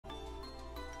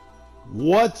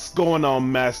What's going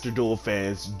on, Master Duel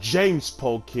fans? James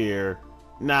Polk here.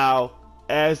 Now,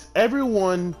 as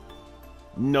everyone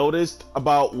noticed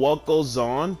about what goes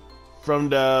on from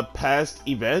the past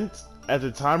event at the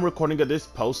time recording of this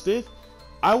posted,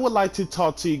 I would like to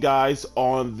talk to you guys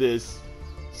on this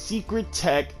secret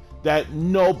tech that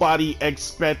nobody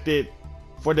expected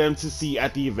for them to see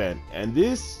at the event. And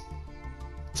this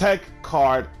tech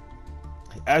card,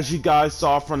 as you guys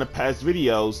saw from the past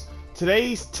videos,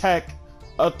 today's tech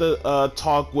of the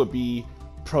talk would be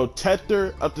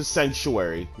Protector of the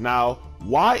Sanctuary. Now,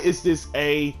 why is this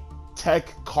a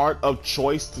tech card of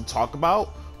choice to talk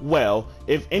about? Well,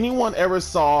 if anyone ever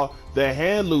saw the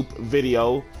hand loop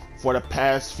video for the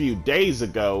past few days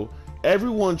ago,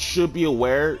 everyone should be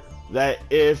aware that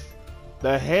if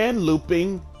the hand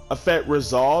looping effect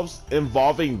resolves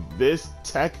involving this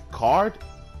tech card,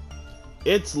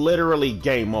 it's literally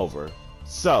game over.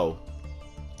 So,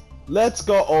 let's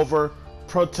go over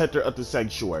Protector of the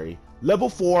Sanctuary. Level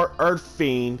 4 Earth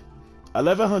Fiend,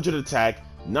 1100 attack,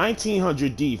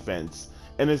 1900 defense.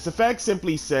 And its effect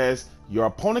simply says your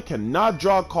opponent cannot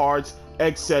draw cards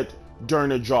except during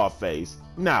the draw phase.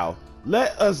 Now,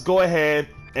 let us go ahead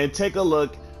and take a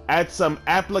look at some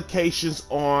applications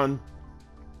on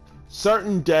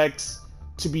certain decks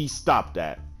to be stopped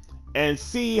at and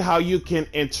see how you can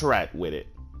interact with it.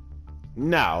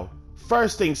 Now,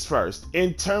 first things first,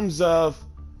 in terms of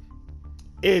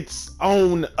its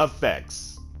own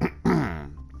effects.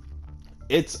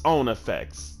 Its own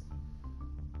effects.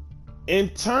 In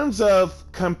terms of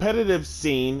competitive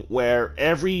scene where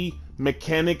every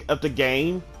mechanic of the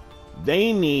game,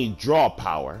 they need draw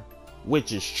power,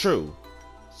 which is true.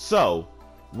 So,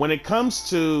 when it comes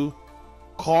to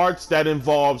cards that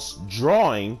involves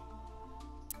drawing,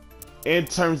 in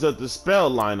terms of the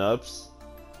spell lineups,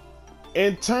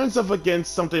 in terms of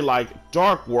against something like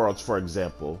Dark Worlds, for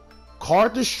example,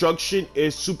 card destruction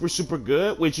is super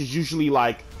good, which is usually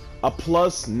like a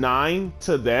 +9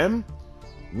 to them.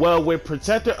 Well, with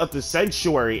Protector of the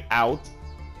Sanctuary out,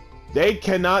 they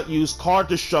cannot use card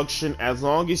destruction as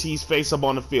long as he's face up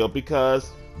on the field,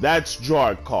 because that's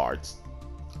draw cards.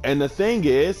 And the thing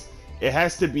is, it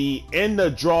has to be in the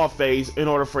draw phase in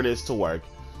order for this to work.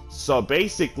 So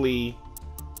basically,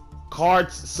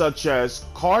 cards such as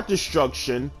card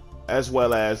destruction, as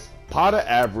well as Pot of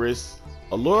Avarice,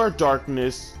 Allure of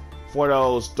Darkness for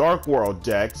those Dark World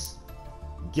decks,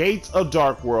 Gates of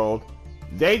Dark World,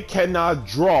 they cannot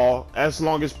draw as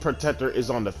long as Protector is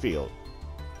on the field.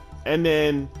 And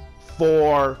then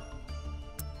for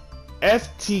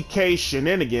FTK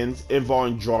shenanigans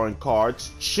involving drawing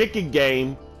cards, Chicken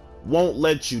Game won't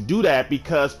let you do that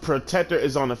because Protector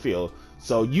is on the field.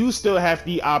 So you still have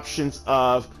the options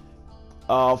of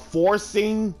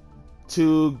forcing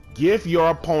to give your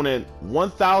opponent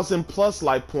 1000 plus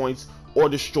life points or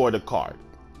destroy the card.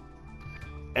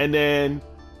 And then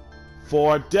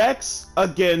for decks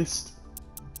against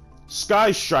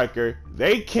Sky Striker,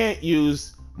 they can't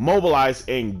use Mobilize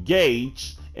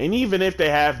Engage, and even if they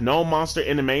have no monster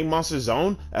in the main monster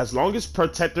zone, as long as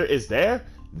Protector is there,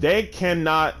 they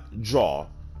cannot draw.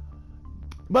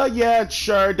 But yeah,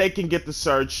 sure, they can get the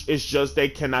search, it's just they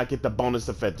cannot get the bonus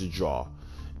effect to draw.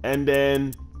 And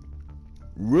then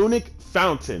Runic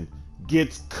Fountain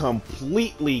gets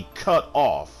completely cut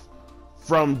off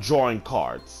from drawing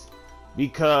cards,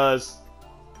 because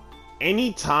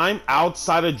anytime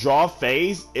outside of draw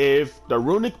phase, if the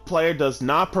Runic player does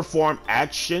not perform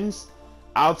actions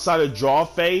outside of draw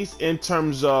phase in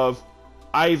terms of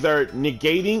either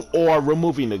negating or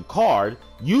removing the card,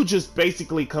 you just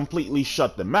basically completely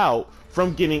shut them out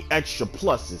from getting extra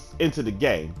pluses into the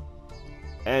game.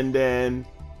 And then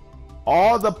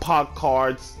all the pot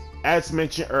cards, as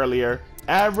mentioned earlier,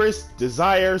 Avarice,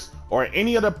 Desires, or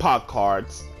any other pot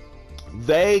cards,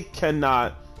 they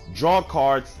cannot draw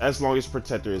cards as long as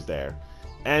Protector is there.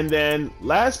 And then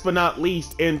last but not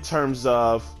least, in terms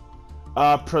of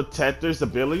Protector's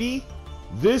ability,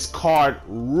 this card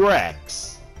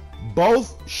wrecks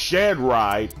both Shed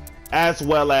Ride as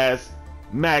well as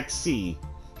Maxi.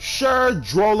 Sure,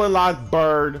 Drolling Lock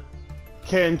Bird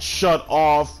can shut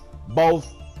off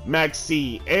both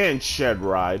Maxi and Shed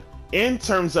Ride. In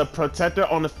terms of Protector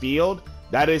on the field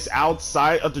that is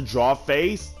outside of the draw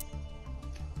phase,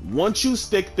 once you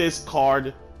stick this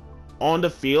card on the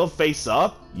field face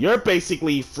up, you're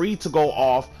basically free to go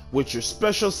off with your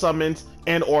special summons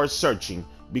and or searching,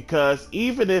 because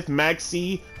even if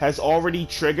Maxi has already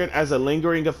triggered as a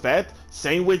lingering effect,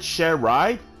 same with Shed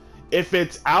Ride, if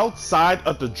it's outside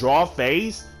of the draw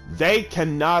phase, they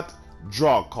cannot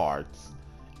draw cards.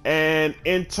 And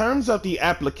in terms of the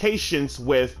applications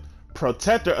with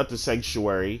Protector of the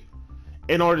Sanctuary,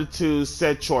 in order to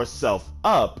set yourself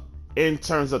up in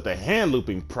terms of the hand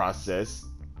looping process,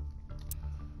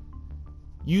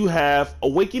 you have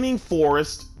Awakening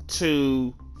Forest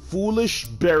to Foolish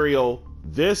Burial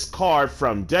this card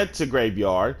from deck to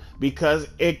graveyard because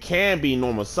it can be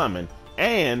normal summon,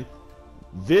 and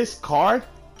this card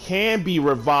can be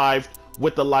revived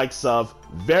with the likes of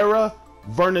Vera,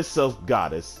 Vernisylph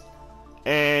Goddess.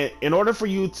 And in order for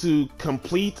you to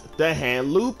complete the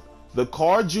hand loop, the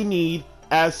cards you need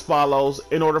as follows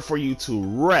in order for you to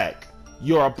wreck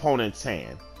your opponent's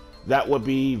hand. That would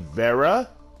be Vera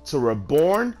to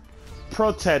Reborn,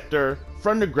 Protector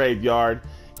from the graveyard,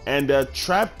 and the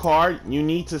trap card you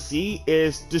need to see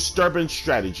is Disturbance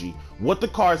Strategy. What the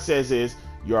card says is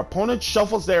your opponent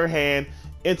shuffles their hand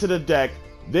into the deck,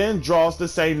 then draws the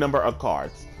same number of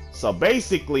cards. So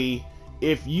basically,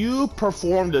 if you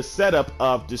perform the setup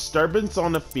of Disturbance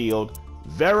on the field,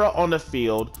 Vera on the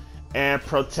field, and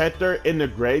Protector in the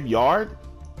graveyard,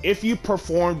 if you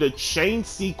perform the chain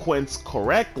sequence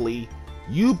correctly,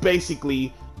 you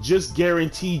basically just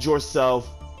guaranteed yourself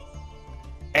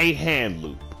a hand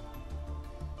loop.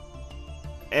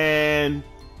 And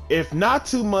if not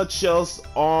too much else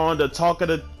on the talk of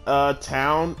the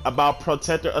town about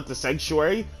Protector of the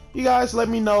Sanctuary, you guys let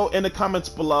me know in the comments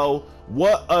below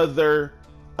what other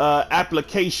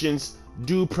applications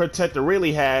do Protector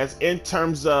really has in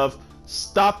terms of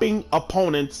stopping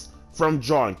opponents from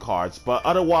drawing cards. But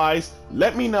otherwise,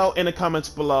 let me know in the comments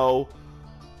below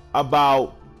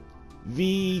about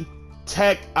the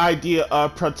tech idea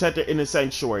of Protector in the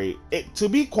Sanctuary. To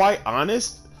be quite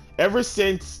honest, ever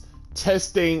since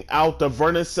testing out the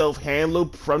Vernisylph hand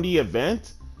loop from the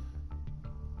event,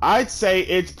 I'd say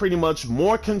it's pretty much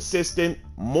more consistent,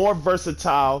 more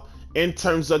versatile in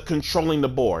terms of controlling the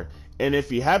board. And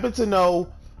if you happen to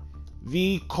know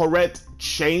the correct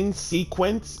chain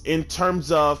sequence in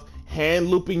terms of hand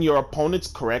looping your opponents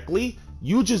correctly,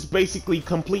 you just basically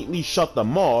completely shut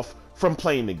them off from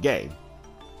playing the game.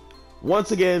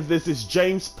 Once again, this is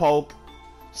James Polk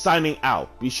signing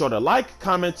out. Be sure to like,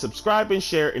 comment, subscribe, and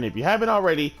share. And if you haven't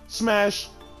already, smash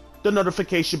the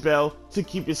notification bell to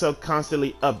keep yourself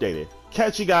constantly updated.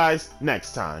 Catch you guys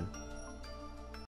next time.